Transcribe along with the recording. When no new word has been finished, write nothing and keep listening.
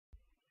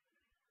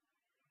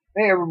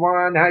Hey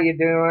everyone, how you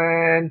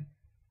doing?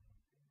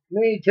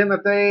 Me,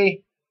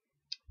 Timothy.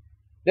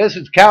 This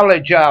is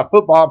college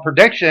football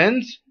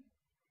predictions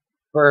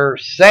for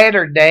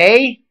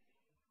Saturday,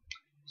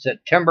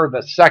 September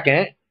the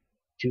 2nd,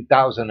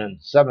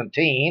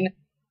 2017.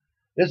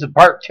 This is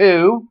part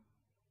two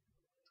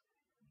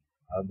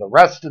of the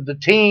rest of the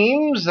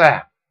teams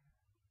that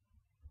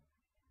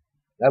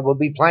will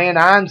be playing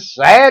on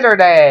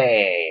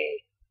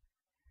Saturday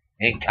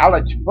in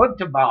college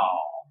football.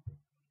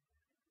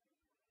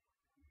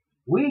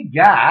 We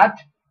got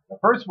the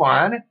first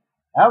one,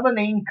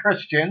 Abilene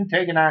Christian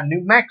taking on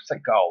New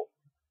Mexico.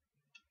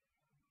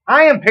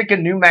 I am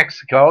picking New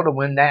Mexico to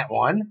win that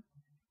one.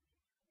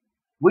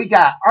 We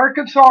got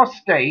Arkansas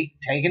State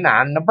taking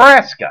on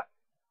Nebraska.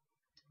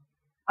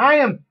 I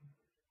am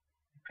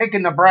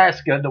picking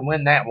Nebraska to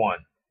win that one.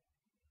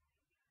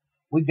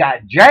 We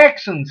got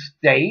Jackson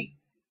State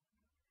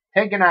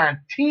taking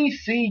on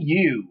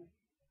TCU.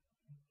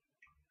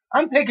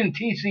 I'm picking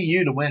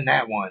TCU to win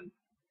that one.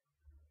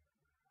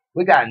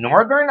 We got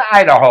Northern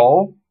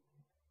Iowa,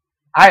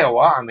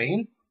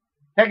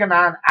 taking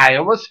on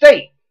Iowa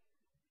State.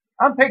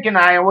 I'm picking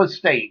Iowa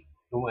State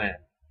to win.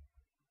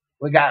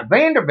 We got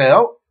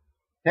Vanderbilt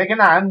taking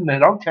on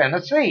Middle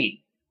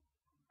Tennessee.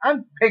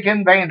 I'm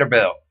picking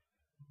Vanderbilt.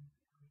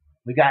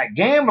 We got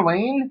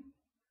Gambling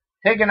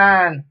taking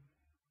on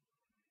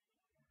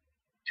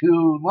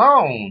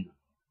Tulane.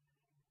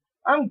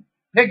 I'm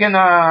picking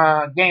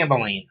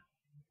Gambling.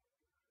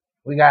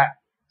 We got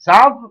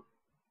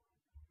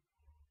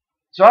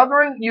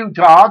Southern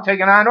Utah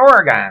taking on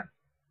Oregon.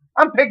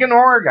 I'm picking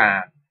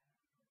Oregon.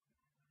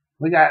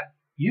 We got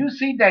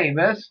UC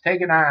Davis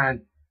taking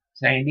on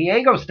San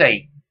Diego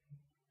State.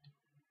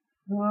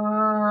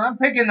 I'm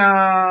picking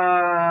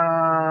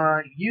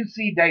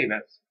UC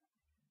Davis.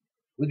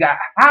 We got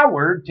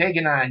Howard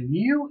taking on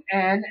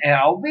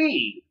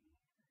UNLV.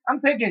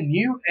 I'm picking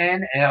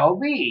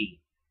UNLV.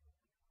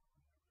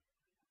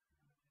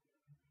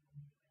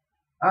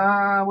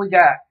 We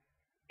got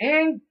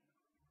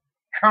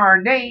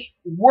Incarnate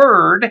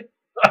Word,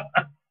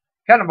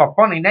 kind of a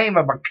funny name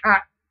of a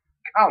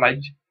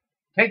college,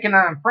 taking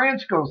on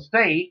Francisco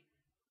State.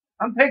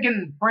 I'm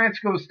picking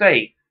Francisco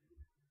State.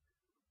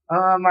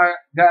 I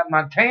got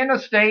Montana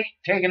State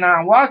taking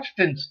on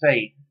Washington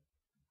State.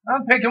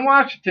 I'm picking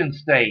Washington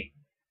State.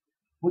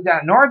 We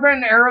got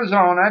Northern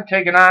Arizona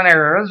taking on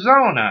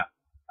Arizona.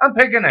 I'm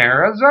picking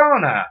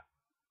Arizona.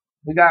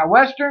 We got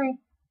Western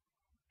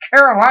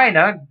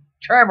Carolina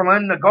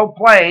traveling to go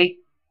play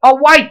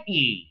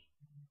Hawaii.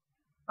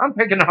 I'm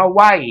picking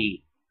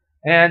Hawaii.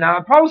 And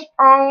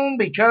postponed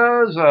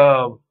because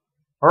of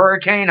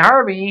Hurricane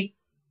Harvey.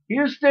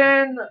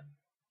 Houston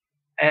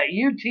at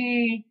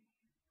UT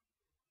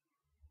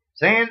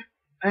San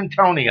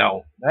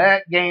Antonio.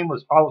 That game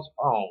was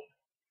postponed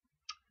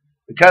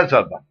because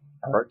of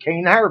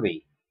Hurricane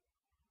Harvey.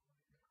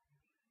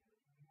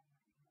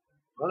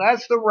 Well,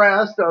 that's the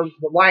rest of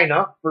the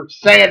lineup for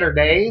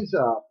Saturday's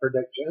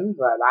predictions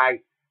that I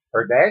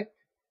predict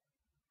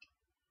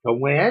to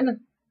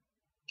win.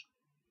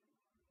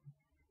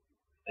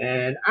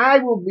 And I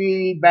will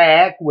be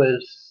back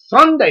with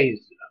Sunday's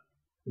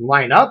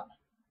lineup.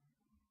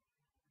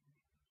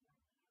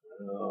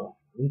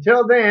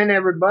 Until then,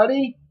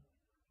 everybody,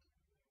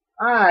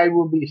 I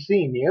will be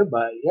seeing you.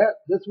 But, yep,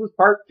 this was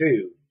part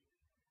two.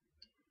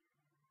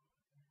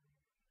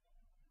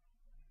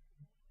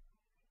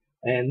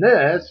 And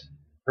this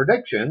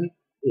prediction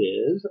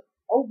is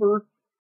over.